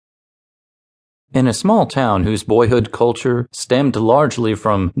In a small town whose boyhood culture stemmed largely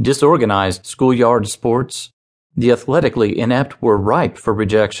from disorganized schoolyard sports, the athletically inept were ripe for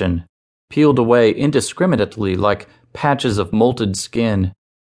rejection, peeled away indiscriminately like patches of molted skin.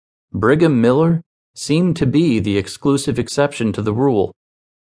 Brigham Miller seemed to be the exclusive exception to the rule.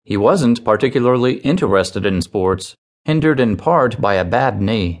 He wasn't particularly interested in sports, hindered in part by a bad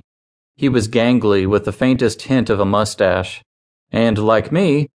knee. He was gangly with the faintest hint of a mustache, and like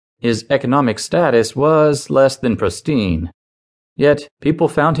me, his economic status was less than pristine. Yet people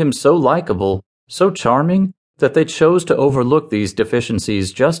found him so likable, so charming, that they chose to overlook these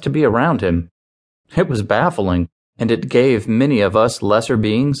deficiencies just to be around him. It was baffling, and it gave many of us lesser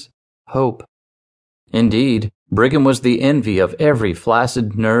beings hope. Indeed, Brigham was the envy of every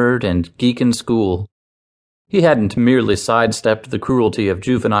flaccid nerd and geek in school. He hadn't merely sidestepped the cruelty of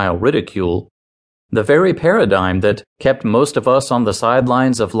juvenile ridicule. The very paradigm that kept most of us on the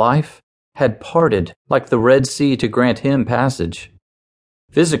sidelines of life had parted like the Red Sea to grant him passage.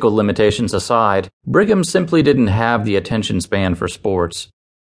 Physical limitations aside, Brigham simply didn't have the attention span for sports.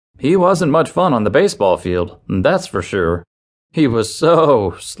 He wasn't much fun on the baseball field, that's for sure. He was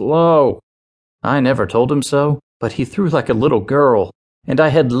so slow. I never told him so, but he threw like a little girl, and I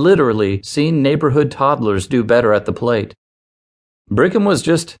had literally seen neighborhood toddlers do better at the plate. Brigham was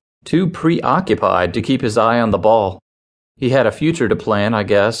just too preoccupied to keep his eye on the ball. He had a future to plan, I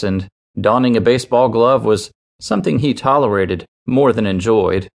guess, and donning a baseball glove was something he tolerated more than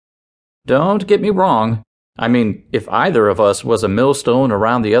enjoyed. Don't get me wrong. I mean, if either of us was a millstone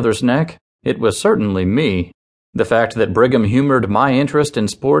around the other's neck, it was certainly me. The fact that Brigham humored my interest in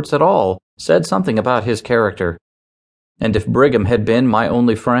sports at all said something about his character. And if Brigham had been my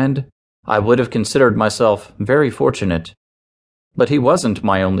only friend, I would have considered myself very fortunate. But he wasn't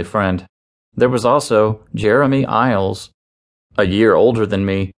my only friend. There was also Jeremy Iles. A year older than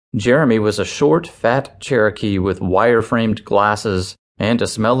me, Jeremy was a short, fat Cherokee with wire-framed glasses and a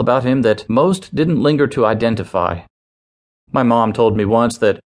smell about him that most didn't linger to identify. My mom told me once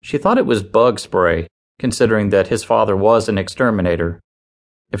that she thought it was bug spray, considering that his father was an exterminator.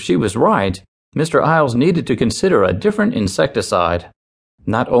 If she was right, Mr. Iles needed to consider a different insecticide.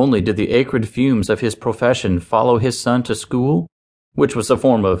 Not only did the acrid fumes of his profession follow his son to school, which was a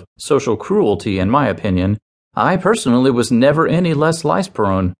form of social cruelty in my opinion, I personally was never any less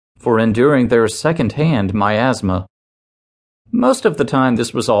lice-prone for enduring their second-hand miasma. Most of the time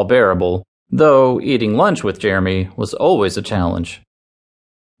this was all bearable, though eating lunch with Jeremy was always a challenge.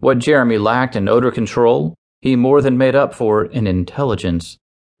 What Jeremy lacked in odor control, he more than made up for in intelligence.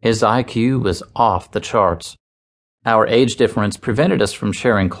 His IQ was off the charts. Our age difference prevented us from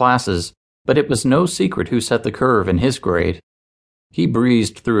sharing classes, but it was no secret who set the curve in his grade. He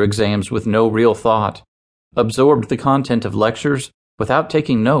breezed through exams with no real thought, absorbed the content of lectures without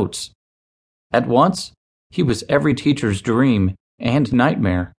taking notes. At once, he was every teacher's dream and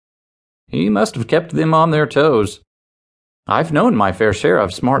nightmare. He must have kept them on their toes. I've known my fair share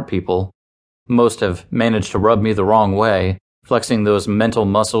of smart people. Most have managed to rub me the wrong way, flexing those mental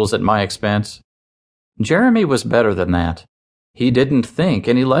muscles at my expense. Jeremy was better than that. He didn't think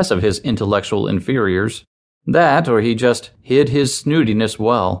any less of his intellectual inferiors. That, or he just hid his snootiness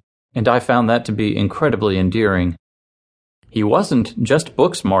well, and I found that to be incredibly endearing. He wasn't just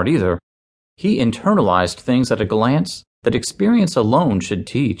book smart either. He internalized things at a glance that experience alone should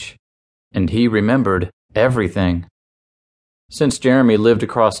teach, and he remembered everything. Since Jeremy lived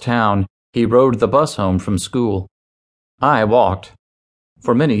across town, he rode the bus home from school. I walked.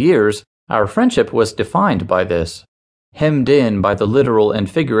 For many years, our friendship was defined by this, hemmed in by the literal and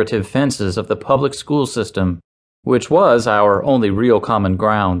figurative fences of the public school system, which was our only real common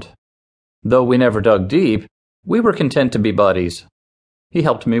ground. Though we never dug deep, we were content to be buddies. He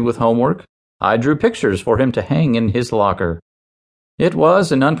helped me with homework. I drew pictures for him to hang in his locker. It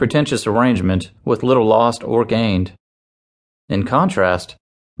was an unpretentious arrangement with little lost or gained. In contrast,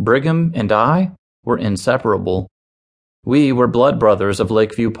 Brigham and I were inseparable. We were blood brothers of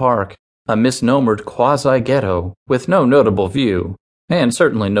Lakeview Park, a misnomered quasi-ghetto with no notable view, and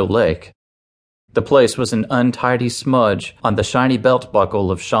certainly no lake. The place was an untidy smudge on the shiny belt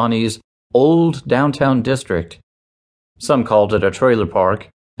buckle of Shawnee's old downtown district. Some called it a trailer park,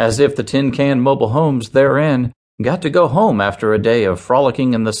 as if the tin can mobile homes therein got to go home after a day of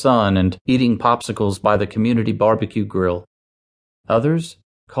frolicking in the sun and eating popsicles by the community barbecue grill. Others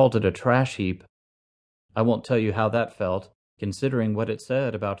called it a trash heap. I won't tell you how that felt, considering what it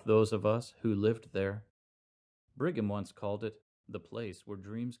said about those of us who lived there. Brigham once called it the place where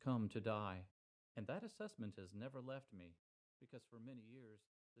dreams come to die, and that assessment has never left me, because for many years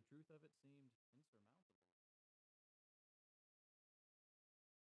the truth of it seemed